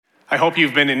I hope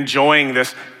you've been enjoying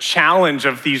this challenge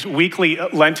of these weekly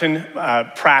Lenten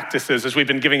practices as we've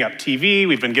been giving up TV,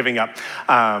 we've been giving up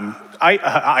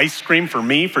ice cream for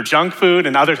me, for junk food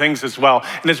and other things as well.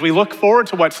 And as we look forward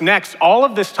to what's next, all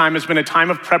of this time has been a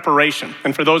time of preparation.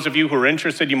 And for those of you who are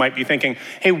interested, you might be thinking,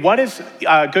 hey, what is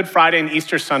Good Friday and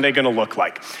Easter Sunday gonna look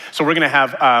like? So we're gonna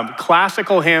have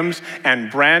classical hymns and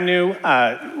brand new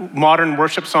modern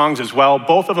worship songs as well.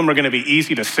 Both of them are gonna be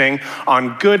easy to sing.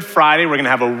 On Good Friday, we're gonna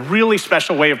have a really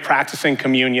special way of practicing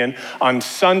communion. On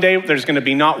Sunday, there's gonna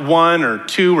be not 1 or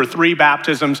 2 or 3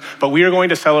 baptisms, but we are going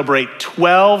to celebrate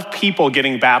 12 people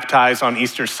getting baptized on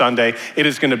Easter Sunday. It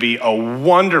is going to be a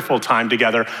wonderful time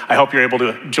together. I hope you're able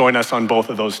to join us on both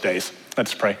of those days.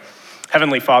 Let's pray.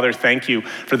 Heavenly Father, thank you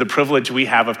for the privilege we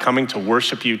have of coming to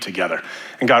worship you together.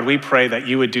 And God, we pray that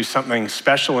you would do something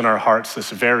special in our hearts this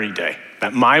very day,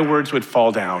 that my words would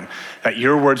fall down, that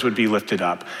your words would be lifted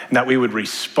up, and that we would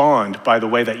respond by the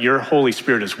way that your Holy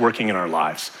Spirit is working in our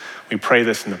lives. We pray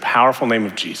this in the powerful name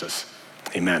of Jesus.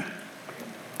 Amen.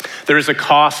 There is a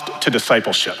cost to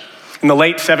discipleship. In the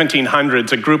late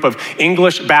 1700s, a group of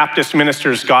English Baptist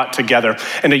ministers got together,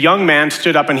 and a young man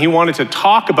stood up and he wanted to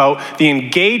talk about the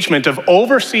engagement of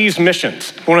overseas missions.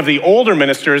 One of the older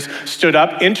ministers stood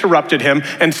up, interrupted him,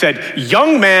 and said,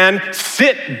 "Young man,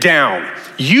 sit down.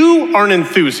 You are an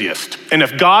enthusiast, and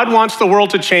if God wants the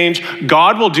world to change,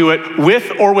 God will do it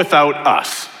with or without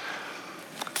us."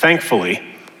 Thankfully,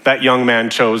 that young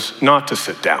man chose not to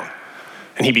sit down.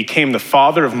 And he became the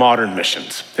father of modern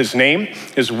missions. His name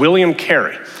is William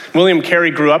Carey. William Carey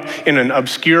grew up in an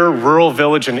obscure rural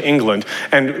village in England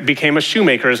and became a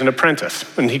shoemaker as an apprentice.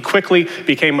 And he quickly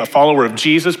became a follower of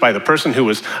Jesus by the person who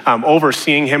was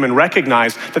overseeing him and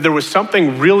recognized that there was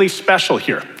something really special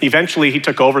here. Eventually, he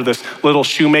took over this little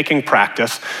shoemaking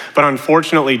practice, but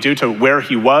unfortunately, due to where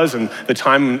he was and the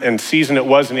time and season it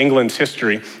was in England's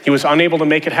history, he was unable to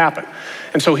make it happen.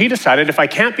 And so he decided, if I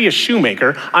can't be a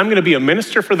shoemaker, I'm going to be a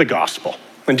minister for the gospel.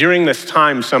 And during this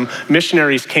time, some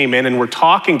missionaries came in and were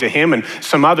talking to him and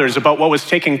some others about what was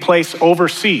taking place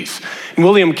overseas. And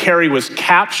William Carey was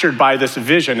captured by this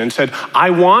vision and said, I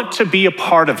want to be a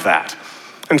part of that.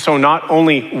 And so not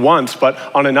only once, but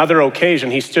on another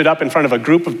occasion, he stood up in front of a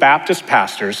group of Baptist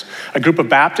pastors, a group of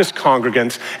Baptist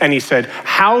congregants, and he said,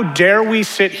 how dare we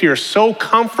sit here so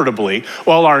comfortably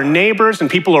while our neighbors and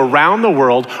people around the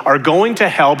world are going to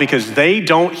hell because they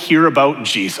don't hear about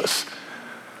Jesus?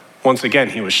 Once again,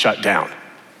 he was shut down.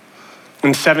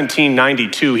 In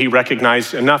 1792, he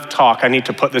recognized enough talk, I need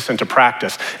to put this into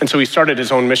practice. And so he started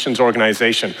his own missions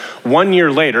organization. 1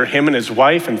 year later, him and his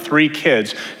wife and 3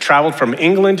 kids traveled from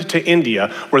England to India,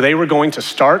 where they were going to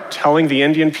start telling the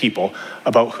Indian people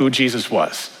about who Jesus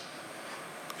was.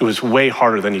 It was way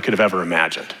harder than he could have ever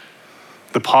imagined.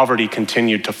 The poverty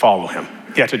continued to follow him.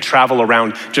 He had to travel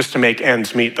around just to make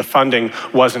ends meet. The funding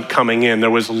wasn't coming in.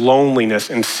 There was loneliness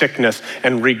and sickness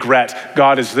and regret.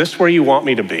 God, is this where you want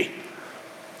me to be?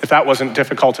 If that wasn't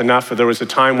difficult enough, there was a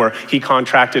time where he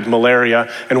contracted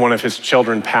malaria and one of his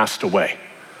children passed away.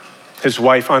 His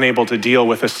wife, unable to deal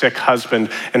with a sick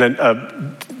husband and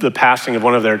the passing of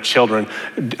one of their children,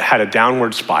 had a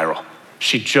downward spiral.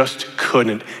 She just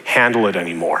couldn't handle it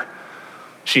anymore.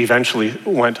 She eventually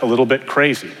went a little bit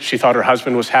crazy. She thought her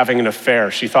husband was having an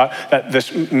affair. She thought that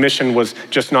this mission was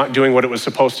just not doing what it was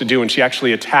supposed to do, and she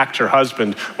actually attacked her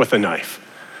husband with a knife.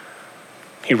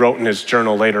 He wrote in his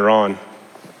journal later on,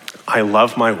 I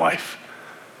love my wife.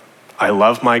 I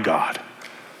love my God,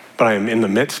 but I am in the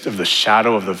midst of the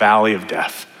shadow of the valley of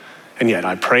death. And yet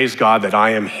I praise God that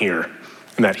I am here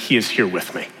and that he is here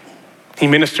with me. He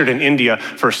ministered in India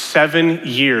for 7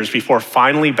 years before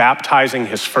finally baptizing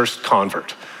his first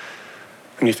convert.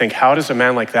 And you think, how does a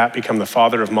man like that become the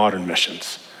father of modern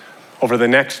missions? Over the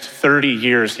next 30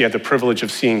 years, he had the privilege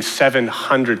of seeing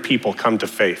 700 people come to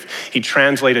faith. He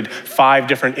translated 5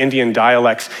 different Indian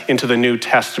dialects into the New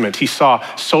Testament. He saw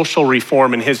social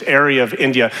reform in his area of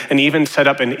India and even set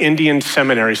up an Indian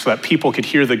seminary so that people could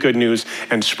hear the good news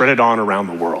and spread it on around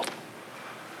the world.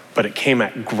 But it came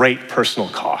at great personal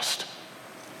cost.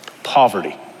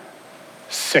 Poverty,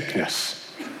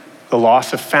 sickness, the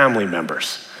loss of family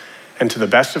members, and to the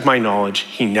best of my knowledge,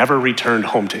 he never returned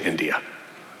home to India.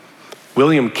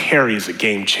 William Carey is a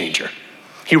game changer.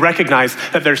 He recognized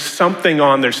that there's something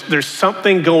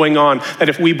going on, that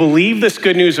if we believe this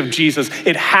good news of Jesus,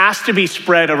 it has to be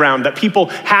spread around, that people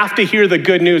have to hear the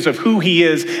good news of who he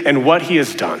is and what he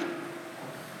has done.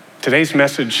 Today's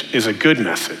message is a good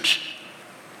message.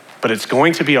 but it's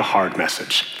going to be a hard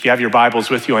message. If you have your Bibles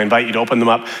with you, I invite you to open them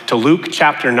up to Luke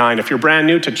chapter 9. If you're brand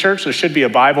new to church, there should be a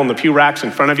Bible in the pew racks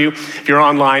in front of you. If you're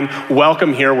online,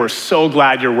 welcome here. We're so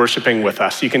glad you're worshiping with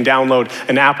us. You can download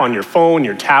an app on your phone,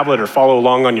 your tablet, or follow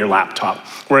along on your laptop.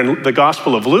 We're in the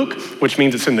Gospel of Luke, which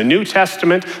means it's in the New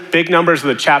Testament. Big numbers of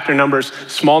the chapter numbers,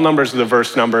 small numbers of the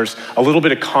verse numbers, a little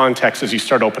bit of context as you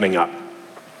start opening up.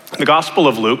 The Gospel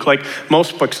of Luke, like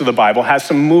most books of the Bible, has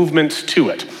some movements to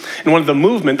it. And one of the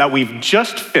movement that we've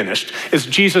just finished is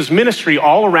Jesus' ministry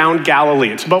all around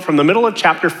Galilee. It's about from the middle of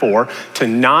chapter 4 to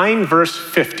 9, verse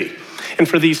 50. And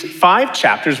for these 5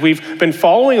 chapters, we've been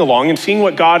following along and seeing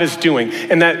what God is doing,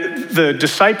 and that the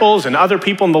disciples and other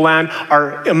people in the land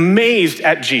are amazed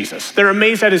at Jesus. They're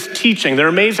amazed at his teaching. They're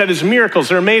amazed at his miracles.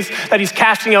 They're amazed that he's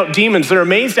casting out demons. They're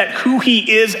amazed at who he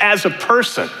is as a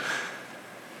person.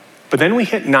 But then we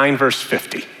hit 9, verse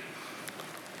 50.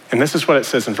 And this is what it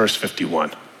says in verse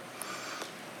 51.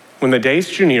 When the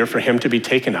days drew near for him to be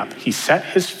taken up, he set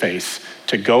his face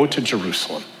to go to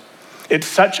Jerusalem. It's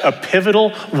such a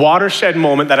pivotal watershed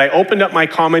moment that I opened up my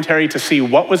commentary to see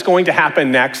what was going to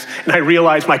happen next, and I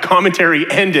realized my commentary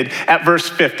ended at verse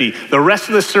 50. The rest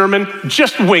of the sermon,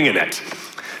 just winging it.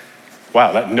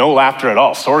 Wow, no laughter at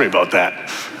all. Sorry about that.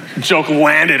 Joke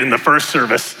landed in the first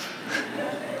service.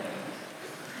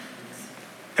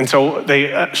 And so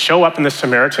they show up in the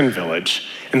Samaritan village,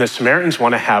 and the Samaritans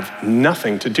want to have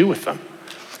nothing to do with them.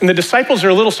 And the disciples are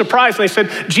a little surprised. They said,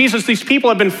 Jesus, these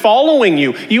people have been following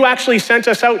you. You actually sent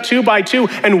us out 2 by 2,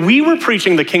 and we were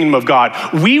preaching the kingdom of God.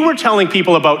 We were telling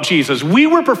people about Jesus. We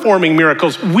were performing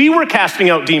miracles. We were casting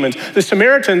out demons. The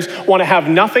Samaritans want to have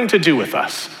nothing to do with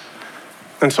us.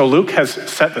 And so Luke has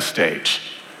set the stage.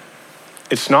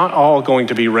 It's not all going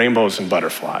to be rainbows and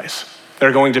butterflies. There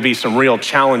are going to be some real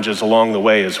challenges along the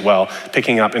way as well,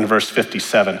 picking up in verse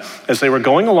 57. As they were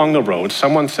going along the road,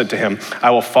 someone said to him,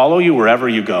 I will follow you wherever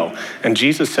you go. And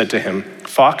Jesus said to him,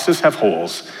 foxes have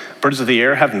holes, birds of the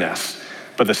air have nests,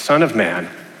 but the Son of Man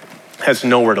has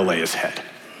nowhere to lay his head.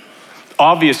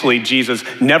 Obviously, Jesus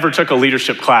never took a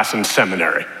leadership class in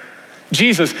seminary.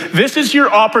 Jesus, this is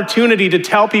your opportunity to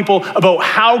tell people about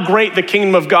how great the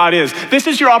kingdom of God is. This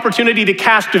is your opportunity to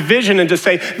cast division and to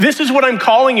say, this is what I'm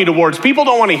calling you towards. People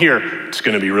don't want to hear, it's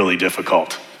going to be really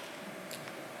difficult.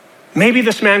 Maybe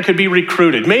this man could be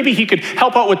recruited. Maybe he could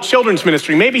help out with children's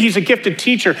ministry. Maybe he's a gifted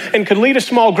teacher and could lead a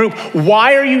small group.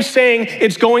 Why are you saying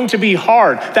it's going to be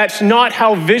hard? That's not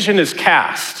how vision is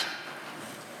cast.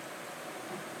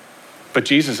 But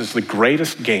Jesus is the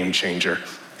greatest game changer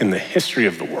in the history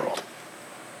of the world.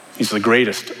 He's the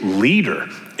greatest leader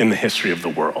in the history of the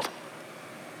world.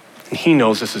 And he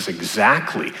knows this is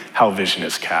exactly how vision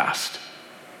is cast.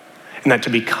 And that to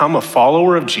become a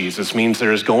follower of Jesus means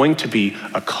there is going to be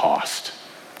a cost.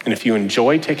 And if you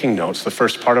enjoy taking notes, the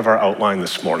first part of our outline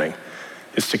this morning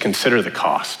is to consider the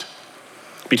cost.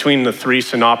 Between the 3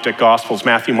 synoptic gospels,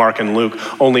 Matthew, Mark, and Luke,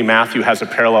 only Matthew has a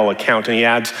parallel account, and he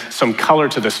adds some color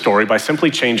to the story by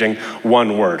simply changing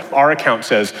one word. Our account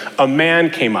says, a man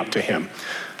came up to him.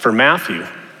 For Matthew,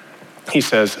 he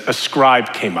says, a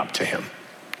scribe came up to him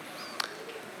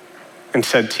and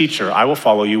said, teacher, I will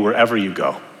follow you wherever you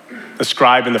go. The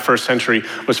scribe in the first century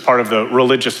was part of the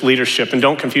religious leadership. And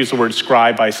don't confuse the word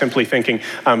scribe by simply thinking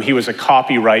he was a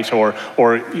copyright or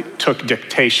took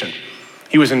dictation.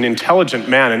 He was an intelligent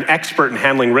man, an expert in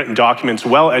handling written documents,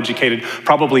 well-educated,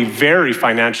 probably very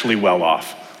financially well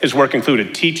off. His work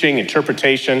included teaching,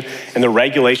 interpretation, and the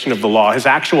regulation of the law. His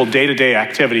actual day-to-day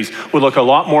activities would look a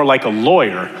lot more like a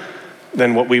lawyer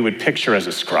than what we would picture as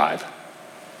a scribe.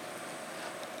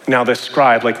 Now, this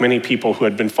scribe, like many people who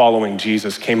had been following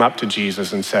Jesus, came up to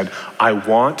Jesus and said, I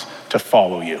want to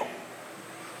follow you.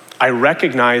 I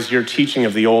recognize your teaching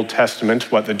of the Old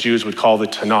Testament, what the Jews would call the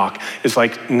Tanakh, is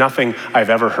like nothing I've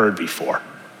ever heard before.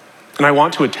 And I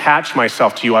want to attach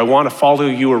myself to you. I want to follow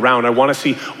you around. I want to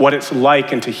see what it's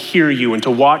like and to hear you and to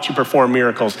watch you perform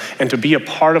miracles and to be a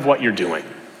part of what you're doing.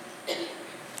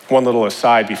 One little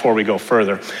aside before we go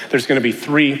further, there's going to be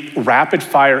 3 rapid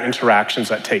fire interactions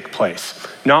that take place.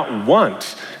 Not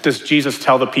once does Jesus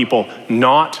tell the people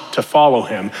not to follow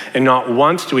him, and not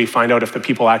once do we find out if the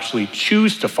people actually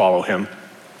choose to follow him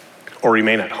or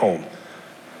remain at home.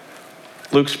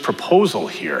 Luke's proposal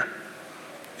here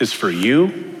is for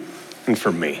you and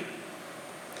for me.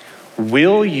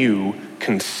 Will you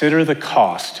consider the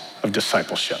cost of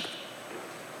discipleship?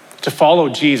 To follow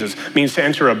Jesus means to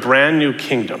enter a brand new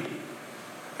kingdom.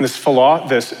 And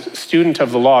this student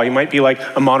of the law, you might be like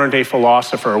a modern day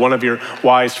philosopher or one of your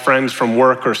wise friends from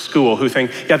work or school who think,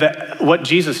 what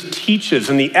Jesus teaches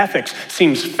and the ethics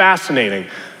seems fascinating,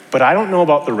 but I don't know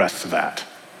about the rest of that.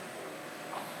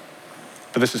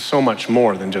 But this is so much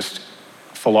more than just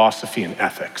philosophy and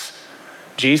ethics.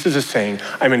 Jesus is saying,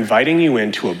 I'm inviting you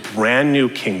into a brand new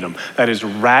kingdom that is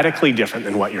radically different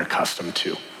than what you're accustomed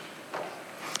to.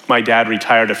 My dad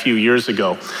retired a few years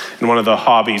ago, and one of the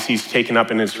hobbies he's taken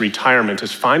up in his retirement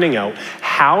is finding out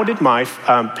how did my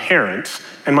parents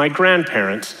and my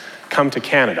grandparents come to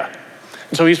Canada.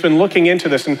 And so he's been looking into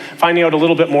this and finding out a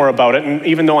little bit more about it. And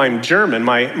even though I'm German,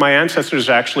 my ancestors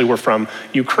actually were from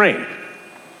Ukraine.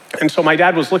 And so my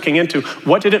dad was looking into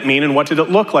what did it mean and what did it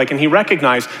look like, and he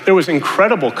recognized there was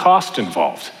incredible cost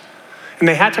involved. And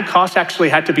cost actually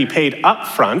had to be paid up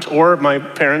front, or my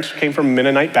parents came from a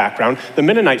Mennonite background. The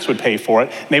Mennonites would pay for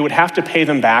it, and they would have to pay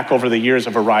them back over the years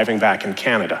of arriving back in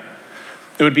Canada.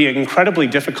 It would be incredibly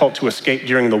difficult to escape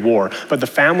during the war, but the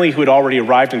family who had already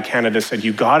arrived in Canada said,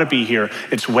 you gotta be here.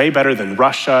 It's way better than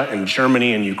Russia and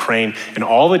Germany and Ukraine and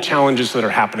all the challenges that are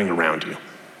happening around you.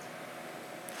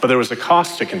 But there was a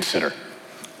cost to consider.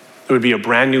 There would be a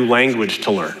brand new language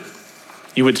to learn.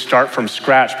 You would start from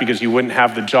scratch because you wouldn't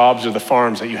have the jobs or the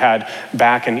farms that you had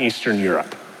back in Eastern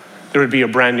Europe. There would be a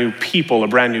brand new people, a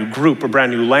brand new group, a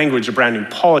brand new language, a brand new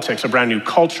politics, a brand new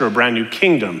culture, a brand new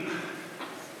kingdom,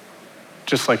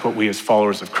 just like what we as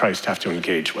followers of Christ have to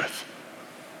engage with.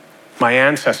 My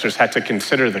ancestors had to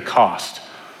consider the cost.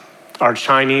 Our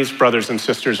Chinese brothers and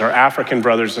sisters, our African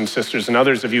brothers and sisters, and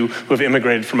others of you who have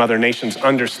immigrated from other nations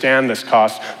understand this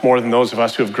cost more than those of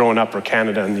us who have grown up in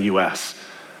Canada and the US.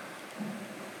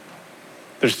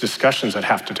 There's discussions that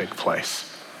have to take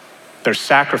place. There's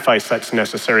sacrifice that's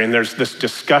necessary, and there's this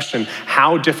discussion,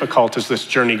 how difficult is this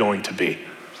journey going to be?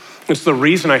 It's the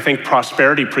reason I think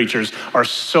prosperity preachers are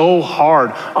so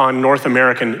hard on North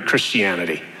American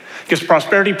Christianity. Because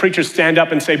prosperity preachers stand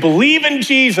up and say, believe in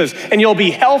Jesus and you'll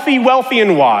be healthy, wealthy,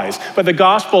 and wise. But the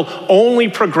gospel only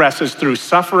progresses through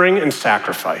suffering and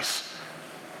sacrifice.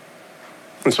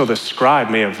 And so the scribe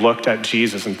may have looked at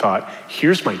Jesus and thought,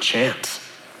 here's my chance.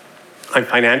 I'm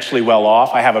financially well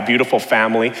off. I have a beautiful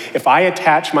family. If I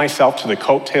attach myself to the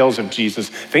coattails of Jesus,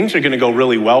 things are going to go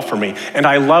really well for me. And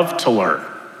I love to learn.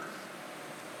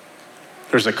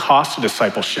 There's a cost to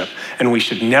discipleship, and we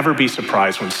should never be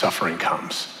surprised when suffering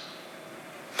comes.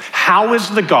 How is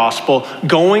the gospel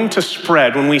going to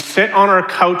spread when we sit on our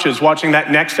couches watching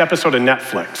that next episode of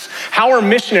Netflix? How are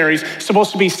missionaries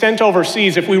supposed to be sent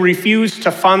overseas if we refuse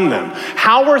to fund them?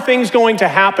 How are things going to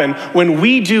happen when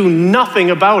we do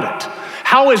nothing about it?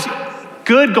 How is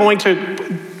good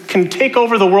can take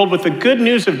over the world with the good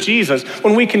news of Jesus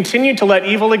when we continue to let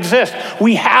evil exist?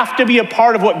 We have to be a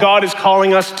part of what God is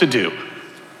calling us to do.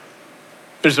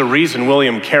 There's a reason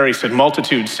William Carey said,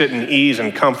 multitudes sit in ease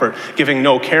and comfort, giving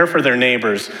no care for their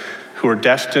neighbors who are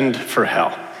destined for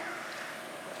hell.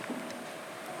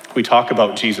 We talk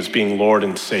about Jesus being Lord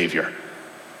and Savior,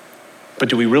 but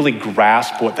do we really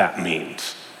grasp what that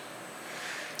means?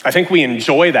 I think we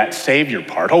enjoy that Savior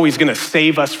part. Oh, he's gonna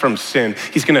save us from sin.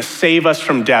 He's gonna save us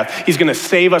from death. He's gonna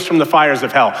save us from the fires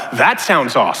of hell. That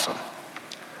sounds awesome.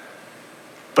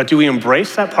 But do we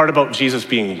embrace that part about Jesus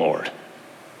being Lord?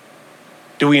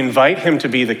 Do we invite him to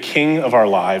be the king of our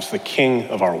lives, the king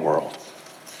of our world?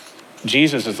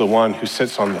 Jesus is the one who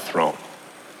sits on the throne.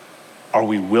 Are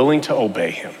we willing to obey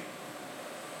him?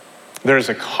 There is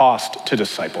a cost to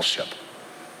discipleship.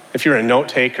 If you're a note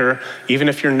taker, even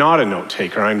if you're not a note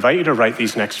taker, I invite you to write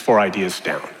these next 4 ideas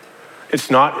down. It's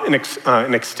not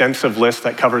an extensive list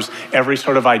that covers every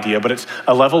sort of idea, but it's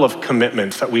a level of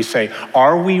commitments that we say,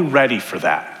 are we ready for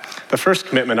that? The first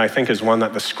commitment, I think, is one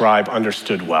that the scribe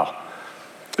understood well.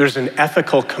 There's an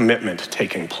ethical commitment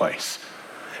taking place.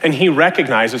 And he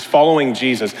recognizes, following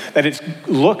Jesus, that it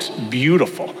looks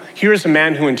beautiful. Here's a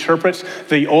man who interprets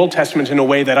the Old Testament in a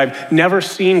way that I've never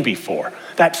seen before.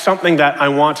 That's something that I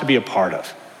want to be a part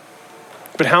of.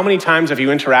 But how many times have you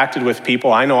interacted with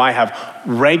people, I know I have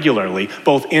regularly,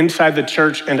 both inside the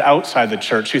church and outside the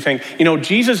church, who think,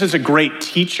 Jesus is a great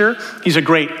teacher, he's a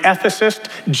great ethicist,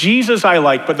 Jesus I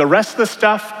like, but the rest of the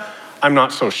stuff, I'm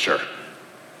not so sure.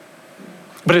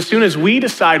 But as soon as we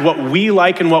decide what we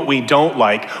like and what we don't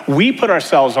like, we put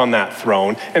ourselves on that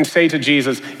throne and say to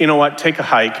Jesus, you know what, take a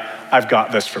hike, I've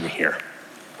got this from here.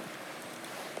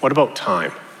 What about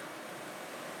time?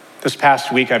 This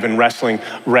past week, I've been wrestling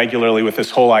regularly with this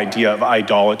whole idea of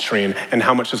idolatry and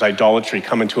how much does idolatry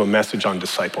come into a message on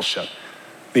discipleship?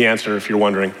 The answer, if you're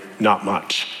wondering, not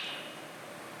much.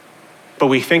 But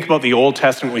we think about the Old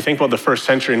Testament, we think about the first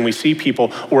century, and we see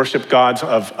people worship gods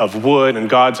of wood and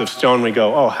gods of stone. We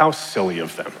go, oh, how silly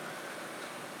of them.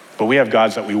 But we have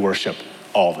gods that we worship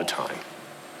all the time.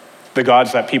 The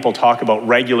gods that people talk about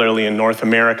regularly in North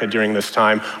America during this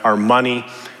time are money,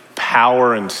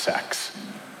 power, and sex.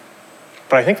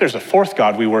 But I think there's a fourth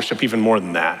God we worship even more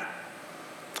than that.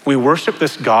 We worship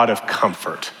this God of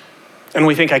comfort. And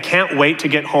we think, I can't wait to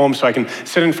get home so I can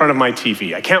sit in front of my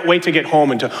TV. I can't wait to get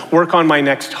home and to work on my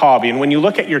next hobby. And when you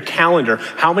look at your calendar,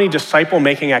 how many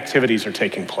disciple-making activities are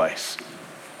taking place?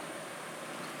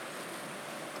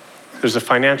 There's a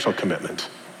financial commitment.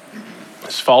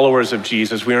 As followers of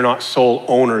Jesus, we are not sole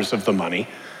owners of the money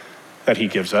that he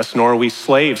gives us, nor are we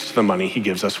slaves to the money he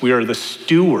gives us. We are the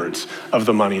stewards of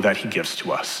the money that he gives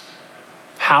to us.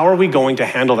 How are we going to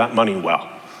handle that money well?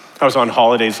 I was on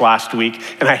holidays last week,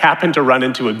 and I happened to run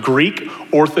into a Greek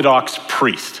Orthodox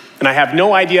priest. And I have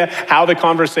no idea how the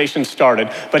conversation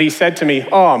started, but he said to me,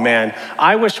 oh man,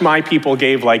 I wish my people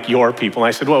gave like your people. And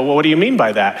I said, well, what do you mean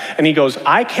by that? And he goes,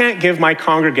 I can't give my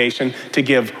congregation to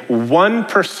give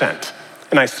 1%.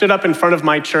 And I stood up in front of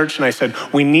my church and I said,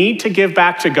 we need to give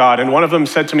back to God. And one of them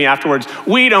said to me afterwards,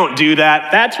 we don't do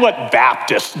that. That's what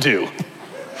Baptists do.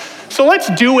 So let's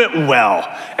do it well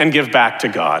and give back to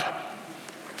God.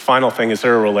 Final thing, is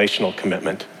there a relational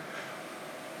commitment?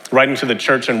 Writing to the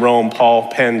church in Rome, Paul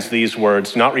pens these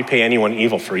words, do not repay anyone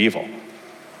evil for evil.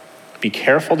 Be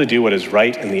careful to do what is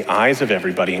right in the eyes of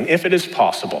everybody, and if it is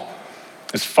possible,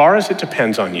 as far as it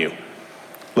depends on you,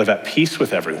 live at peace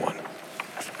with everyone.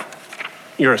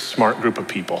 You're a smart group of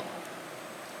people,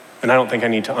 and I don't think I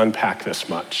need to unpack this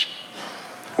much.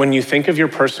 When you think of your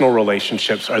personal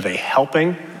relationships, are they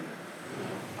helping?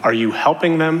 Are you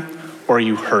helping them, or are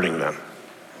you hurting them?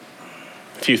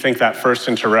 If you think that first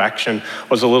interaction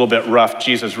was a little bit rough,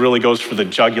 Jesus really goes for the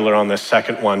jugular on this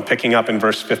second one, picking up in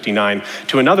verse 59.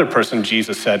 To another person,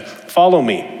 Jesus said, follow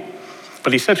me.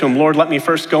 But he said to him, Lord, let me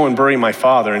first go and bury my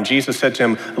father. And Jesus said to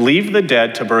him, leave the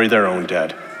dead to bury their own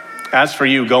dead. As for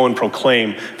you, go and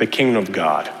proclaim the kingdom of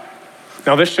God.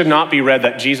 Now, this should not be read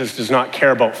that Jesus does not care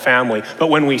about family,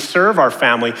 but when we serve our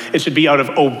family, it should be out of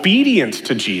obedience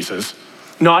to Jesus,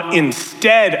 not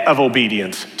instead of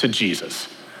obedience to Jesus.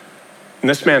 In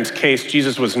this man's case,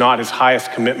 Jesus was not his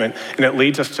highest commitment, and it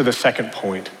leads us to the second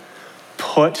point.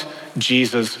 Put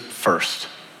Jesus first.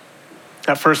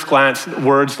 At first glance,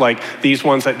 words like these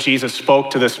ones that Jesus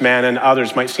spoke to this man and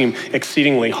others might seem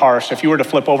exceedingly harsh. If you were to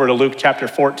flip over to Luke chapter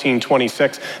 14,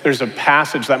 26, there's a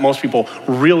passage that most people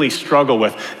really struggle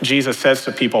with. Jesus says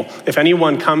to people, if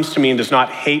anyone comes to me and does not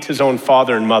hate his own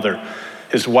father and mother,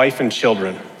 his wife and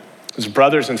children, his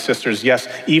brothers and sisters, yes,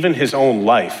 even his own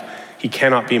life, he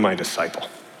cannot be my disciple.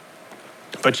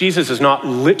 But Jesus is not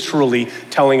literally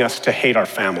telling us to hate our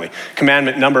family.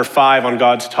 Commandment number 5 on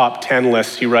God's top 10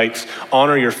 list, he writes,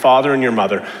 honor your father and your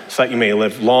mother so that you may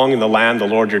live long in the land the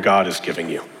Lord your God is giving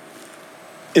you.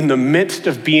 In the midst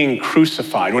of being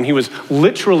crucified, when he was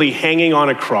literally hanging on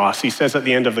a cross, he says at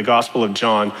the end of the Gospel of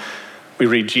John, we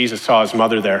read Jesus saw his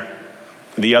mother there,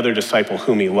 the other disciple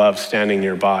whom he loved standing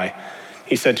nearby.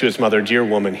 He said to his mother, dear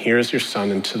woman, here is your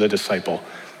son, and to the disciple,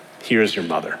 here is your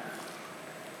mother.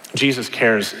 Jesus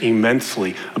cares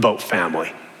immensely about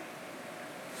family,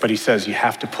 but he says you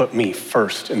have to put me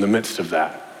first in the midst of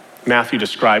that. Matthew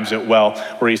describes it well,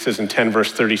 where he says in 10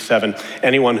 verse 37,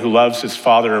 anyone who loves his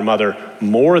father or mother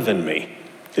more than me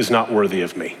is not worthy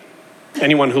of me.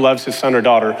 Anyone who loves his son or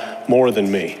daughter more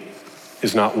than me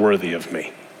is not worthy of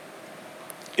me.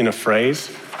 In a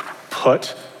phrase,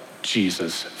 put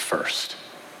Jesus first.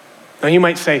 Now you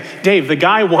might say, Dave, the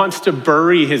guy wants to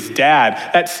bury his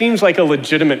dad. That seems like a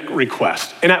legitimate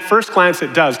request. And at first glance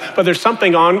it does, but there's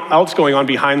something else going on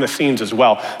behind the scenes as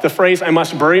well. The phrase, I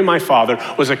must bury my father,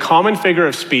 was a common figure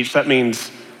of speech that means,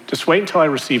 just wait until I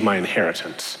receive my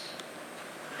inheritance.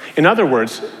 In other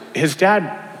words, his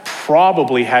dad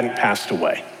probably hadn't passed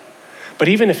away. But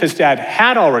even if his dad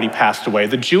had already passed away,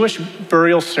 the Jewish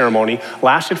burial ceremony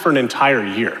lasted for an entire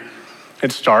year.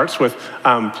 It starts with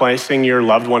placing your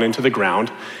loved one into the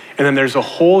ground, and then there's a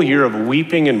whole year of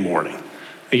weeping and mourning,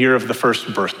 a year of the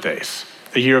first birthdays,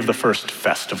 a year of the first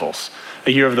festivals,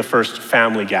 a year of the first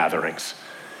family gatherings.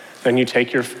 Then you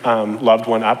take your loved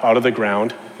one up out of the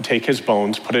ground, you take his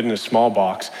bones, put it in a small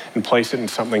box, and place it in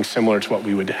something similar to what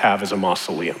we would have as a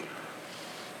mausoleum.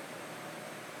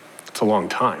 It's a long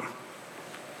time.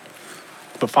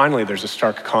 But finally, there's a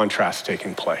stark contrast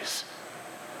taking place.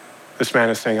 This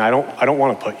man is saying, I don't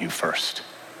want to put you first.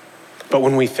 But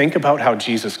when we think about how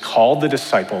Jesus called the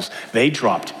disciples, they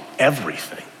dropped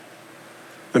everything.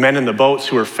 The men in the boats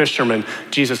who were fishermen,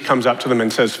 Jesus comes up to them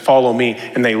and says, follow me.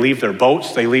 And they leave their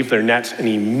boats, they leave their nets, and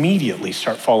immediately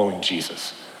start following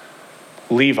Jesus.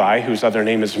 Levi, whose other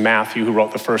name is Matthew, who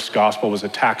wrote the first gospel, was a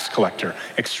tax collector,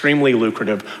 extremely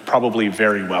lucrative, probably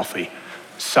very wealthy.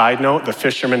 Side note, the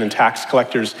fishermen and tax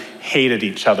collectors hated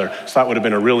each other, so that would have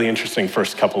been a really interesting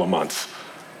first couple of months.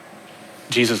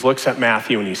 Jesus looks at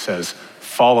Matthew and he says,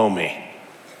 follow me.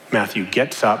 Matthew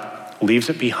gets up, leaves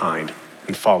it behind,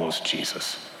 and follows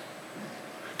Jesus.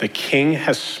 The King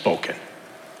has spoken,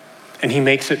 and he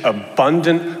makes it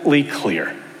abundantly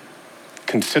clear.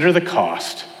 Consider the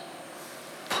cost.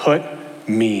 Put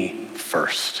me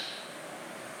first.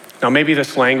 Now, maybe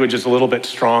this language is a little bit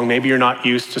strong. Maybe you're not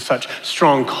used to such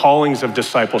strong callings of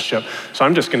discipleship, so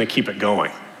I'm just going to keep it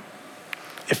going.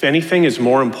 If anything is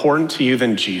more important to you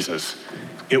than Jesus,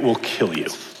 it will kill you.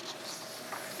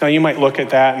 Now, you might look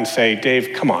at that and say,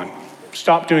 Dave, come on,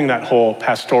 stop doing that whole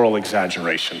pastoral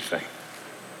exaggeration thing.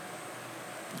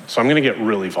 So I'm going to get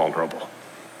really vulnerable.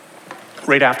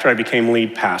 Right after I became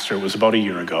lead pastor, it was about a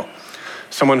year ago,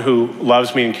 someone who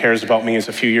loves me and cares about me is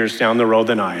a few years down the road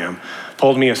than I am,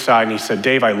 pulled me aside and he said,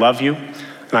 Dave, I love you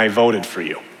and I voted for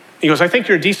you. He goes, I think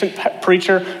you're a decent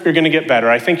preacher, you're going to get better.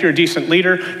 I think you're a decent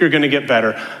leader, you're going to get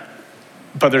better.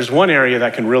 But there's one area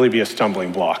that can really be a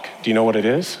stumbling block. Do you know what it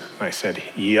is? And I said,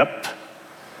 yep.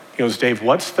 He goes, Dave,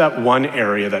 what's that one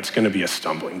area that's going to be a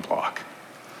stumbling block?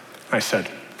 I said,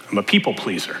 I'm a people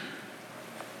pleaser.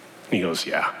 And he goes,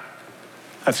 yeah,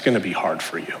 that's going to be hard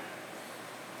for you.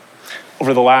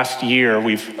 Over the last year,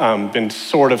 we've been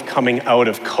sort of coming out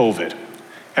of COVID.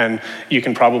 And you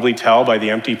can probably tell by the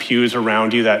empty pews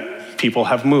around you that people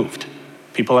have moved.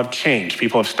 People have changed.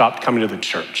 People have stopped coming to the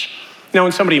church. Now,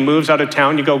 when somebody moves out of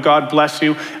town, you go, God bless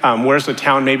you. Where's the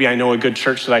town? Maybe I know a good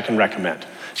church that I can recommend.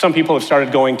 Some people have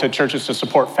started going to churches to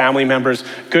support family members.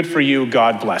 Good for you.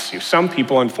 God bless you. Some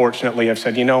people, unfortunately, have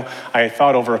said, I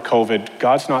thought over COVID,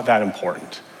 God's not that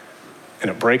important.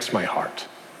 And it breaks my heart.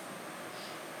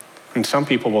 And some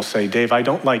people will say, Dave, I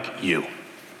don't like you.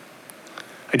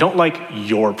 I don't like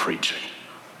your preaching.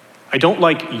 I don't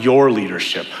like your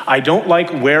leadership. I don't like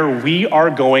where we are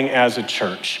going as a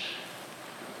church.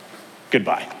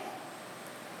 Goodbye.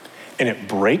 And it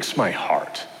breaks my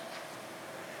heart.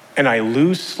 And I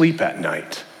lose sleep at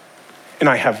night. And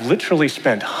I have literally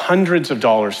spent hundreds of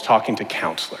dollars talking to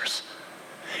counselors.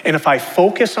 And if I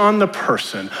focus on the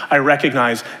person, I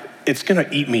recognize it's going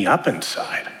to eat me up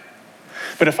inside.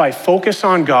 But if I focus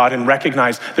on God and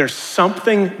recognize there's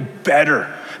something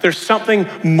better, there's something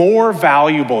more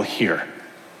valuable here,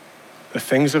 the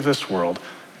things of this world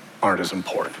aren't as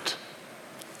important.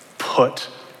 Put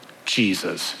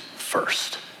Jesus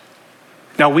first.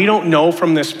 Now, we don't know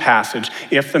from this passage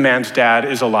if the man's dad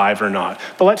is alive or not,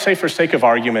 but let's say for sake of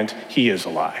argument, he is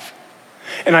alive.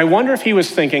 And I wonder if he was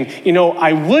thinking,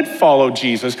 I would follow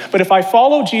Jesus, but if I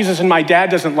follow Jesus and my dad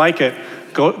doesn't like it,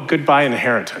 goodbye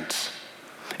inheritance.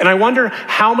 And I wonder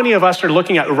how many of us are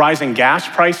looking at rising gas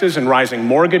prices and rising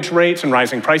mortgage rates and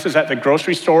rising prices at the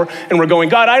grocery store, and we're going,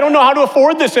 God, I don't know how to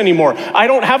afford this anymore. I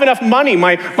don't have enough money.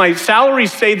 My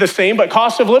salaries stayed the same, but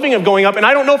cost of living is going up, and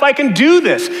I don't know if I can do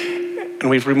this. And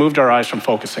we've removed our eyes from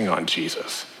focusing on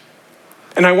Jesus.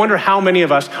 And I wonder how many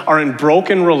of us are in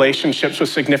broken relationships with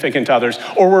significant others,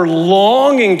 or we're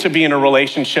longing to be in a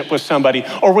relationship with somebody,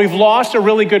 or we've lost a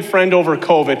really good friend over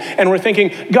COVID, and we're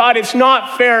thinking, God, it's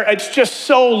not fair. It's just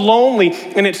so lonely,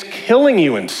 and it's killing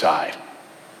you inside.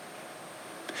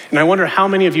 And I wonder how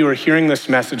many of you are hearing this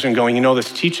message and going,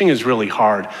 this teaching is really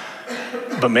hard,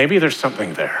 but maybe there's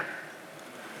something there.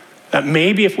 That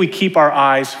maybe if we keep our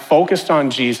eyes focused on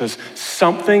Jesus,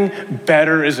 something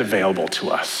better is available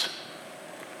to us.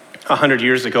 100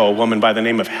 years ago, a woman by the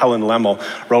name of Helen Lemmel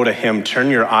wrote a hymn, Turn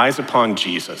Your Eyes Upon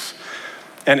Jesus.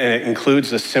 And it includes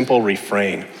this simple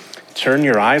refrain, turn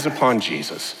your eyes upon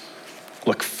Jesus,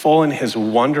 look full in his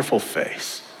wonderful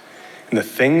face, and the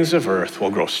things of earth will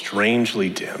grow strangely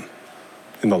dim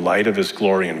in the light of his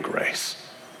glory and grace.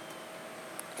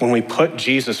 When we put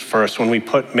Jesus first, when we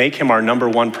make him our number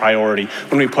one priority,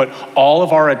 when we put all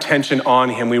of our attention on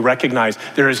him, we recognize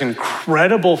there is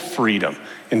incredible freedom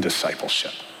in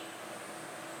discipleship.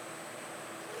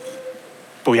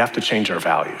 But we have to change our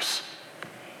values.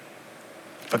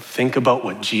 But think about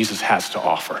what Jesus has to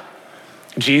offer.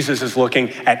 Jesus is looking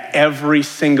at every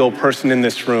single person in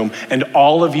this room and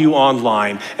all of you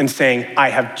online and saying, I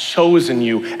have chosen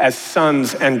you as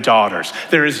sons and daughters.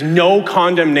 There is no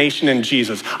condemnation in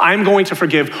Jesus. I'm going to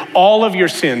forgive all of your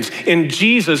sins. In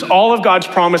Jesus, all of God's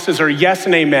promises are yes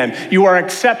and amen. You are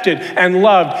accepted and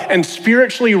loved and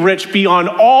spiritually rich beyond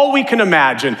all we can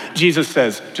imagine. Jesus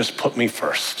says, just put me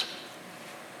first.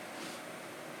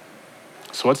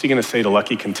 So what's he going to say to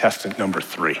lucky contestant number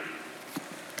 3?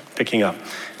 Picking up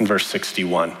in verse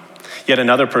 61. Yet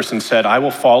another person said, I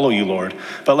will follow you, Lord,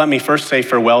 but let me first say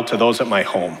farewell to those at my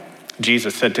home.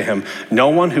 Jesus said to him, no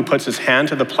one who puts his hand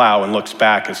to the plow and looks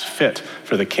back is fit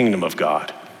for the kingdom of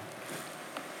God.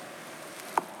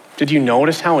 Did you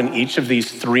notice how in each of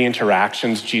these 3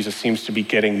 interactions, Jesus seems to be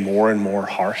getting more and more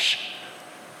harsh?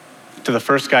 To the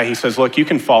first guy, he says, look, you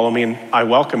can follow me and I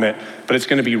welcome it, but it's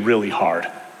going to be really hard.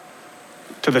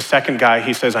 To the second guy,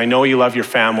 he says, I know you love your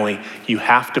family. You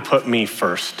have to put me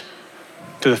first.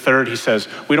 To the third, he says,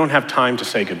 we don't have time to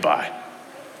say goodbye.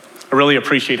 I really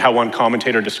appreciate how one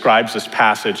commentator describes this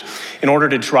passage. In order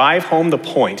to drive home the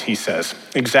point, he says,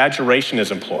 exaggeration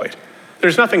is employed.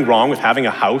 There's nothing wrong with having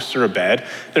a house or a bed.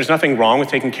 There's nothing wrong with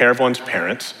taking care of one's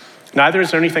parents. Neither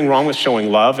is there anything wrong with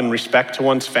showing love and respect to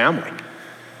one's family.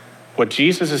 What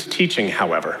Jesus is teaching,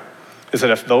 however, is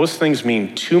that if those things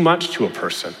mean too much to a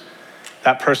person,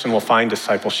 that person will find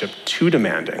discipleship too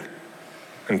demanding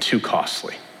and too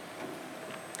costly.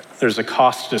 There's a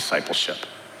cost to discipleship.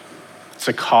 It's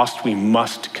a cost we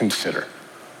must consider.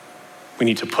 We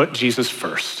need to put Jesus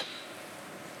first.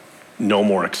 No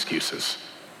more excuses.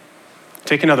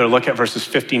 Take another look at verses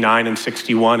 59 and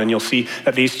 61, and you'll see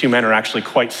that these two men are actually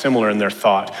quite similar in their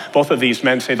thought. Both of these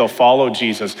men say they'll follow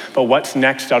Jesus, but what's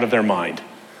next out of their mind?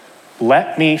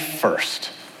 Let me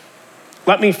first.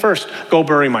 Let me first go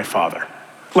bury my father.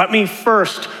 Let me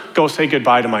first go say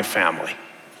goodbye to my family.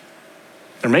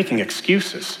 They're making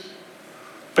excuses.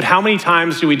 But how many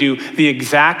times do we do the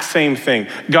exact same thing?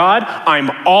 God, I'm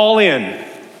all in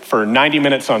for 90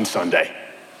 minutes on Sunday.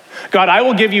 God, I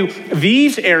will give you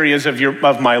these areas of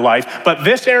my life, but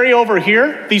this area over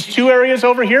here, these two areas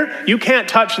over here, you can't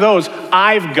touch those.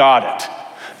 I've got it.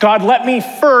 God, let me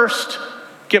first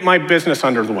get my business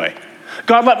under the way.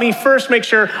 God, let me first make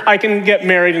sure I can get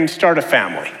married and start a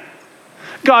family.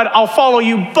 God, I'll follow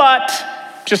you, but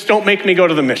just don't make me go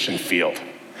to the mission field.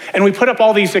 And we put up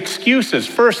all these excuses.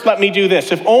 First, let me do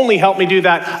this. If only help me do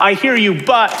that. I hear you,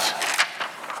 but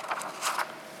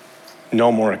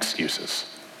no more excuses.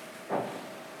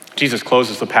 Jesus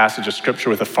closes the passage of scripture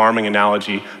with a farming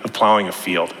analogy of plowing a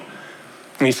field.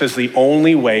 And he says the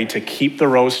only way to keep the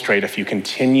row straight if you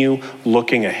continue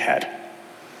looking ahead.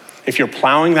 If you're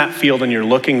plowing that field and you're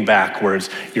looking backwards,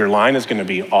 your line is going to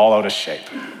be all out of shape.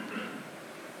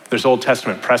 There's Old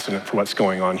Testament precedent for what's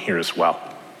going on here as well.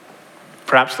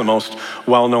 Perhaps the most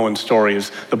well-known story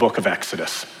is the book of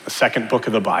Exodus, the second book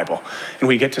of the Bible. And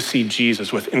we get to see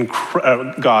Jesus with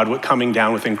God coming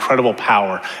down with incredible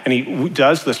power. And he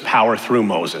does this power through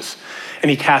Moses.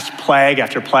 And he casts plague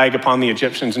after plague upon the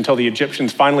Egyptians until the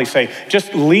Egyptians finally say,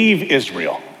 just leave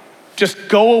Israel. Just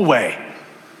go away.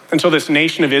 And so this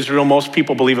nation of Israel, most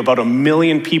people believe about 1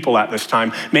 million people at this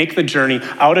time, make the journey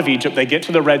out of Egypt. They get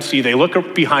to the Red Sea. They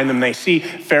look behind them. They see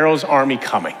Pharaoh's army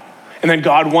coming. And then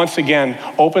God once again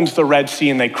opens the Red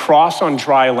Sea and they cross on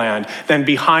dry land. Then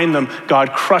behind them,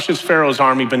 God crushes Pharaoh's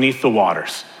army beneath the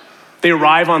waters. They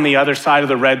arrive on the other side of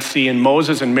the Red Sea and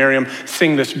Moses and Miriam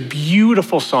sing this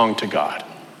beautiful song to God.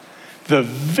 The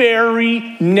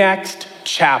very next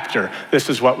chapter, this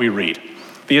is what we read.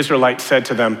 The Israelites said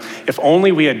to them, if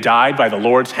only we had died by the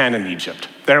Lord's hand in Egypt.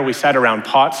 There we sat around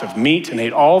pots of meat and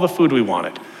ate all the food we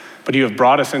wanted. But you have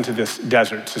brought us into this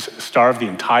desert to starve the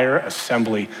entire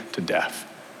assembly to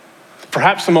death.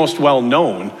 Perhaps the most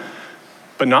well-known,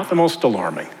 but not the most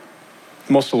alarming.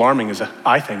 The most alarming is,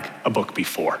 I think, a book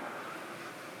before.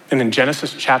 And in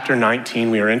Genesis chapter 19,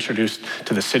 we are introduced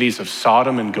to the cities of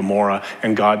Sodom and Gomorrah,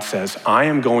 and God says, I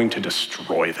am going to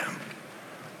destroy them.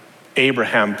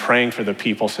 Abraham, praying for the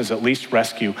people, says, at least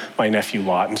rescue my nephew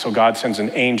Lot. And so God sends an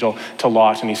angel to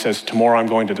Lot and he says, tomorrow I'm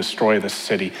going to destroy this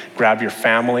city. Grab your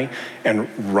family and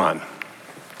run.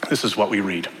 This is what we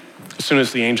read. As soon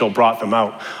as the angel brought them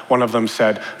out, one of them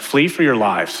said, flee for your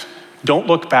lives. Don't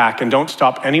look back and don't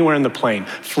stop anywhere in the plain.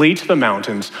 Flee to the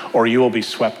mountains or you will be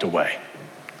swept away.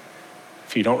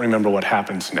 If you don't remember what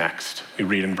happens next, we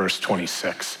read in verse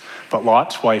 26, but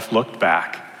Lot's wife looked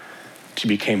back. She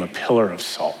became a pillar of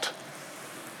salt.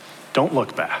 Don't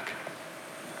look back.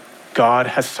 God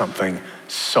has something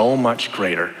so much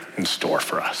greater in store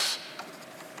for us.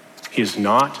 He is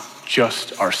not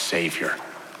just our Savior.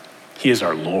 He is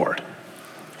our Lord.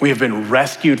 We have been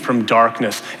rescued from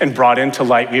darkness and brought into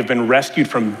light. We have been rescued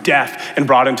from death and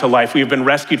brought into life. We have been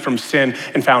rescued from sin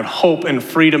and found hope and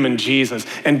freedom in Jesus.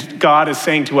 And God is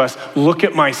saying to us, look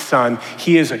at my son.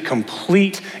 He is a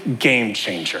complete game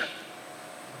changer.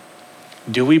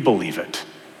 Do we believe it?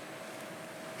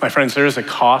 My friends, there is a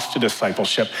cost to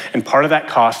discipleship, and part of that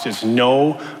cost is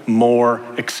no more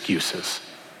excuses.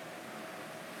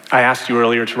 I asked you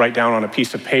earlier to write down on a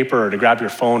piece of paper or to grab your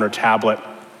phone or tablet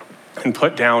and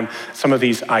put down some of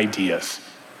these ideas.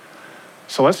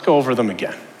 So let's go over them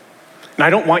again. And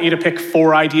I don't want you to pick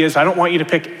 4 ideas. I don't want you to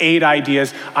pick 8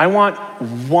 ideas. I want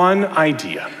one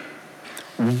idea.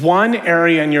 One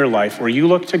area in your life where you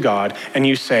look to God and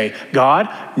you say, God,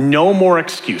 no more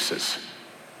excuses.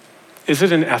 Is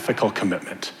it an ethical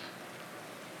commitment?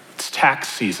 It's tax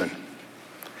season.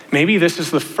 Maybe this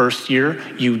is the first year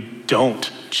you don't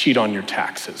cheat on your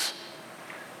taxes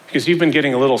because you've been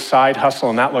getting a little side hustle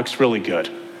and that looks really good.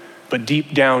 But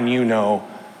deep down, you know,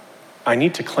 I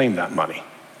need to claim that money.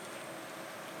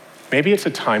 Maybe it's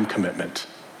a time commitment.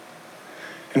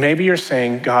 And maybe you're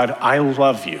saying, God, I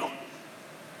love you.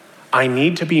 I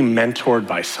need to be mentored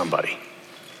by somebody.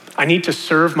 I need to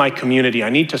serve my community. I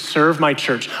need to serve my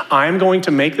church. I'm going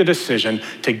to make the decision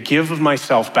to give of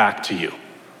myself back to you.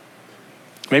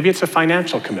 Maybe it's a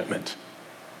financial commitment.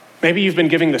 Maybe you've been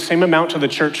giving the same amount to the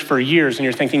church for years and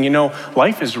you're thinking, you know,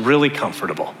 life is really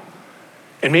comfortable.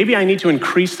 And maybe I need to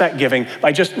increase that giving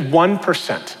by just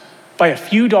 1%, by a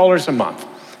few dollars a month.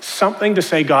 Something to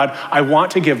say, God, I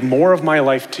want to give more of my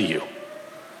life to you.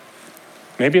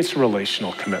 Maybe it's a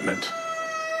relational commitment.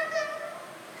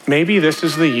 Maybe this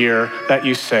is the year that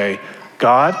you say,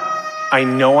 God, I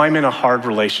know I'm in a hard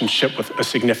relationship with a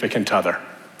significant other,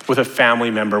 with a family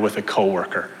member, with a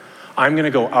coworker. I'm going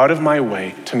to go out of my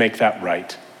way to make that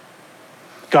right.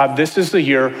 God, this is the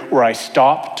year where I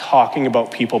stop talking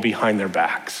about people behind their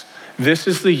backs. This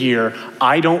is the year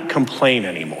I don't complain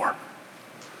anymore.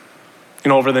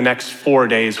 And over the next 4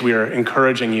 days, we are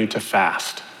encouraging you to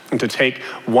fast and to take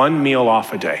one meal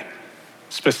off a day.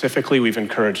 Specifically, we've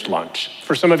encouraged lunch.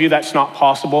 For some of you, that's not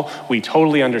possible. We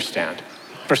totally understand.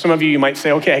 For some of you, you might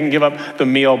say, okay, I can give up the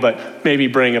meal, but maybe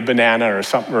bring a banana or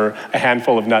something or a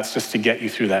handful of nuts just to get you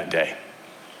through that day.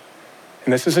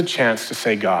 And this is a chance to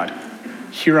say, God,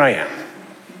 here I am.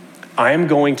 I am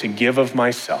going to give of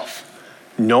myself.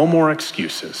 No more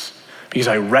excuses, because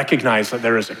I recognize that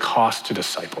there is a cost to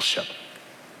discipleship.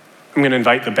 I'm going to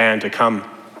invite the band to come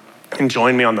and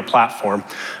join me on the platform.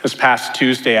 This past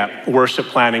Tuesday at worship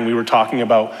planning, we were talking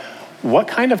about what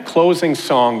kind of closing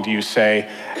song do you say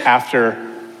after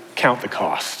count the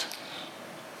cost?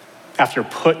 After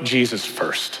put Jesus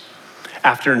first?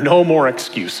 After no more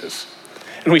excuses?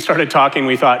 And we started talking,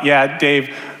 we thought, yeah,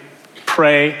 Dave,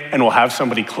 pray and we'll have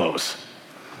somebody close.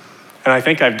 And I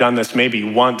think I've done this maybe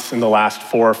once in the last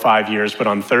 4 or 5 years, but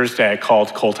on Thursday I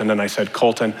called Colton and I said,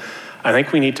 Colton, I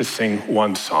think we need to sing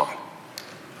one song.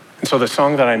 And so the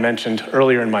song that I mentioned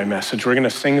earlier in my message, we're going to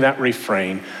sing that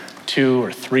refrain 2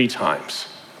 or 3 times.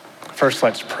 First,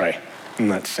 let's pray and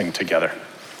let's sing together.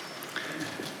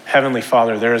 Heavenly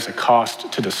Father, there is a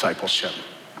cost to discipleship.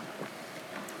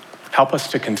 Help us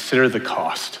to consider the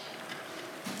cost.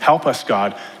 Help us,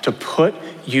 God, to put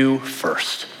you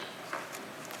first.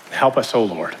 Help us, O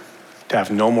Lord, to have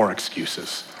no more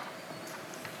excuses.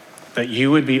 That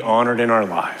you would be honored in our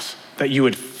lives. That you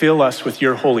would fill us with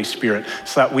your Holy Spirit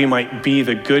so that we might be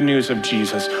the good news of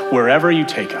Jesus wherever you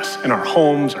take us, in our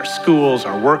homes, our schools,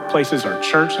 our workplaces, our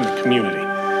church, and the community.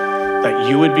 That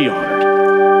you would be honored,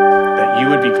 that you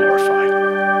would be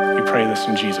glorified. We pray this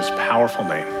in Jesus' powerful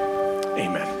name.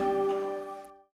 Amen.